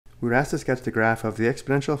We were asked to sketch the graph of the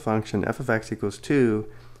exponential function f of x equals 2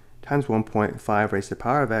 times 1.5 raised to the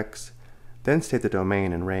power of x, then state the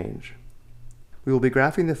domain and range. We will be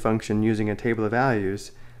graphing the function using a table of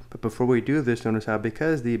values, but before we do this, notice how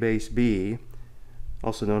because the base b,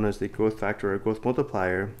 also known as the growth factor or growth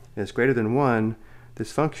multiplier, is greater than 1,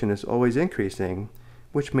 this function is always increasing,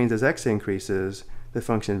 which means as x increases, the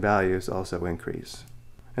function values also increase.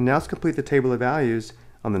 And now let's complete the table of values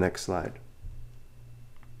on the next slide.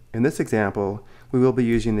 In this example, we will be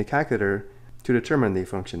using the calculator to determine the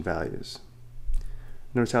function values.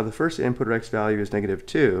 Notice how the first input or x value is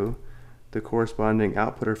 -2, the corresponding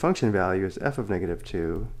output or function value is f of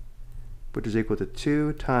 -2, which is equal to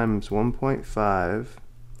 2 times 1.5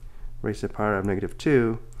 raised to the power of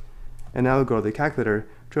 -2, and now we'll go to the calculator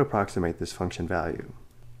to approximate this function value.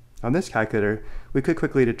 On this calculator, we could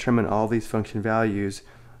quickly determine all these function values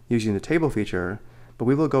using the table feature, but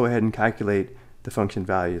we will go ahead and calculate the function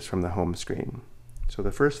values from the home screen. So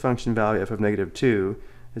the first function value, f of -2,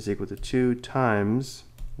 is equal to 2 times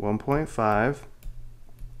 1.5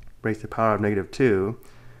 raised to the power of -2.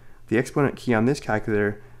 The exponent key on this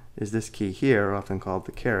calculator is this key here, often called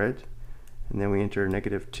the caret, and then we enter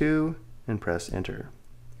 -2 and press enter.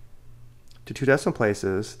 To two decimal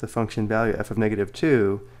places, the function value f of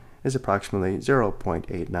 -2 is approximately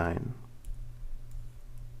 0.89.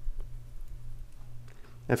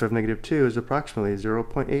 f of -2 is approximately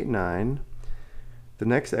 0.89. The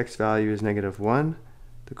next x value is -1.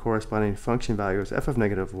 The corresponding function value is f of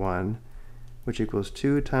 -1, which equals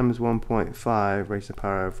 2 times 1.5 raised to the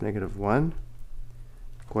power of -1.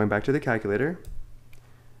 Going back to the calculator,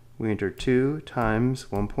 we enter 2 times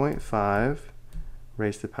 1.5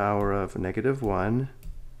 raised to the power of -1,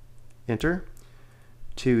 enter.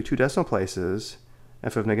 To two decimal places,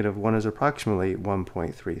 f of -1 is approximately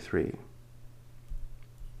 1.33.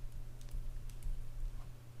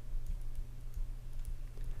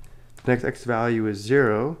 The next x value is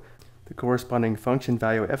 0. The corresponding function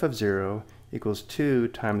value f of 0 equals 2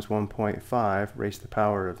 times 1.5 raised to the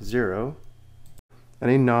power of 0.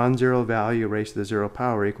 Any non-zero value raised to the 0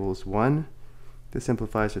 power equals 1. This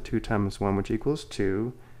simplifies to 2 times 1, which equals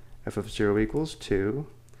 2. f of 0 equals 2.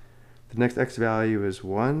 The next x value is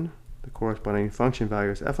 1. The corresponding function value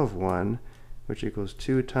is f of 1, which equals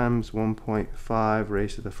 2 times 1.5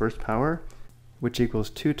 raised to the first power, which equals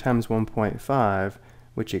 2 times 1.5,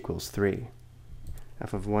 which equals 3.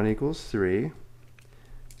 f of 1 equals 3.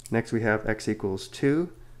 Next we have x equals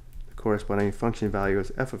 2. The corresponding function value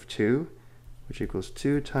is f of 2, which equals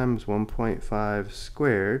 2 times 1.5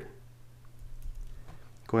 squared.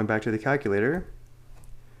 Going back to the calculator,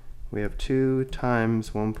 we have 2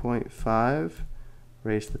 times 1.5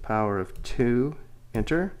 raised to the power of 2,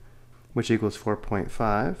 enter, which equals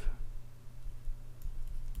 4.5.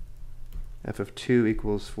 f of 2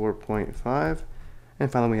 equals 4.5. And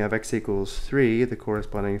finally we have x equals 3. The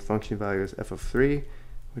corresponding function value is f of 3,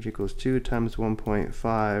 which equals 2 times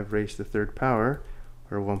 1.5 raised to the third power,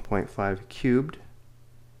 or 1.5 cubed.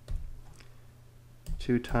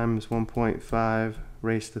 2 times 1.5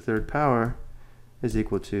 raised to the third power is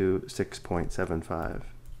equal to 6.75.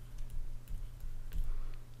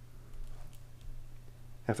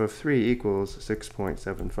 f of 3 equals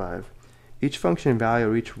 6.75. Each function value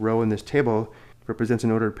or each row in this table represents an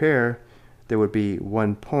ordered pair. There would be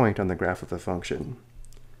 1 point on the graph of the function.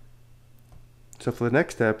 So for the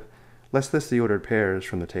next step, let's list the ordered pairs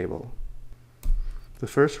from the table. The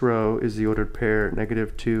first row is the ordered pair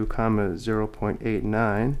 -2,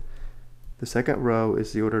 0.89. The second row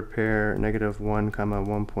is the ordered pair -1,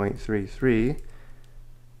 1.33.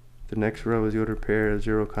 The next row is the ordered pair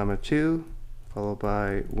 0, 2, followed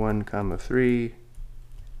by 1, 3,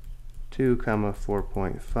 2,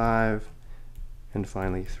 4.5, and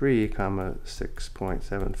finally 3,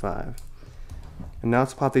 6.75. And now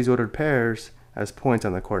let's plot these ordered pairs as points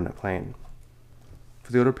on the coordinate plane.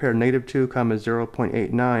 For the ordered pair -2,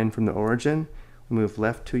 0.89 from the origin, we move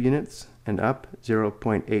left 2 units and up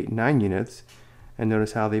 0.89 units, and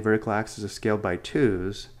notice how the vertical axis is scaled by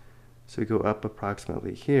 2's, so we go up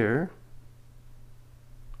approximately here.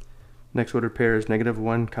 Next ordered pair is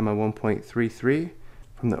 -1, 1.33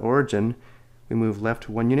 from the origin. We move left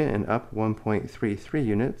 1 unit and up 1.33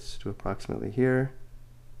 units to approximately here.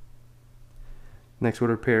 Next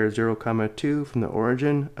ordered pair is 0, 2 from the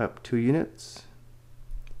origin, up 2 units.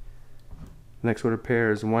 The next ordered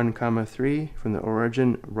pair is 1, 3 from the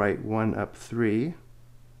origin, right 1 up 3.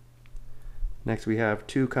 Next we have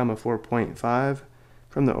 2, 4.5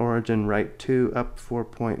 from the origin, right 2 up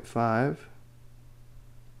 4.5.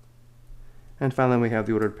 And finally we have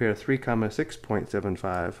the ordered pair 3,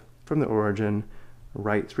 6.75 from the origin,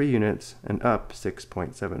 right 3 units, and up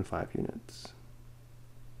 6.75 units.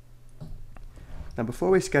 Now before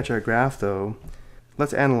we sketch our graph though,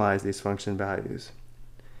 let's analyze these function values.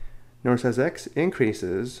 Notice as x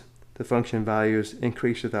increases, the function values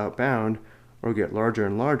increase without bound or get larger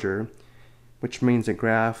and larger, which means the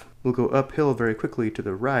graph will go uphill very quickly to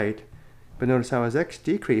the right, but notice how as x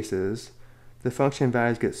decreases, the function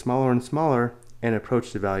values get smaller and smaller and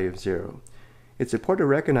approach the value of 0. It's important to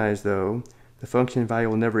recognize though, the function value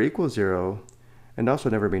will never equal 0 and also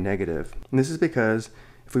never be negative. And this is because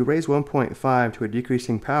if we raise 1.5 to a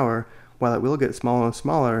decreasing power, while it will get smaller and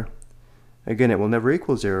smaller, again it will never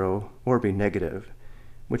equal 0 or be negative,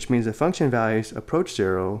 which means the function values approach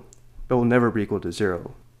 0 but will never be equal to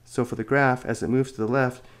 0. So for the graph, as it moves to the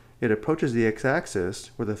left, it approaches the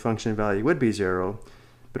x-axis where the function value would be 0,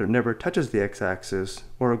 but it never touches the x-axis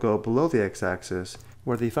or will go below the x-axis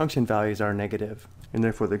where the function values are negative, and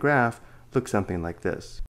therefore the graph looks something like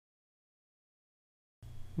this.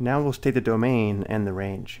 Now we'll state the domain and the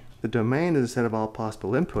range. The domain is a set of all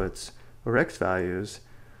possible inputs, or x values.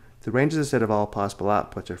 The range is a set of all possible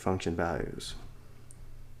outputs, or function values.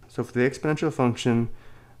 So for the exponential function,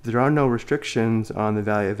 there are no restrictions on the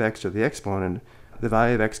value of x or the exponent. The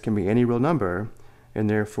value of x can be any real number, and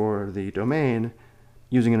therefore the domain,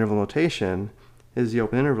 using interval notation, is the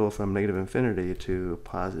open interval from negative infinity to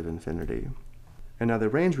positive infinity. And now the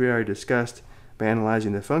range we already discussed by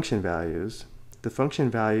analyzing the function values. The function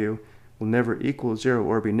value will never equal 0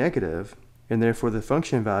 or be negative, and therefore the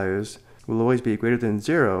function values will always be greater than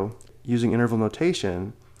 0. Using interval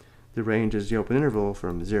notation, the range is the open interval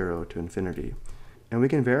from 0 to infinity. And we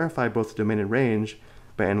can verify both the domain and range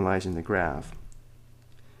by analyzing the graph.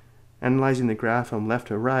 Analyzing the graph from left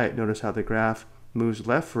to right, notice how the graph moves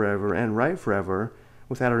left forever and right forever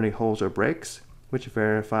without any holes or breaks, which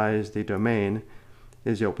verifies the domain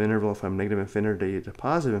is the open interval from negative infinity to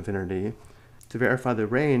positive infinity. To verify the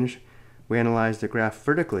range, we analyze the graph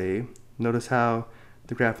vertically. Notice how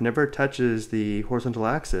the graph never touches the horizontal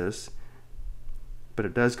axis, but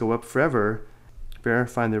it does go up forever,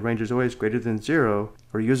 verifying the range is always greater than 0,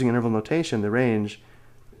 or using interval notation, the range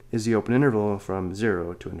is the open interval from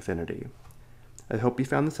 0 to infinity. I hope you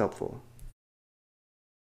found this helpful.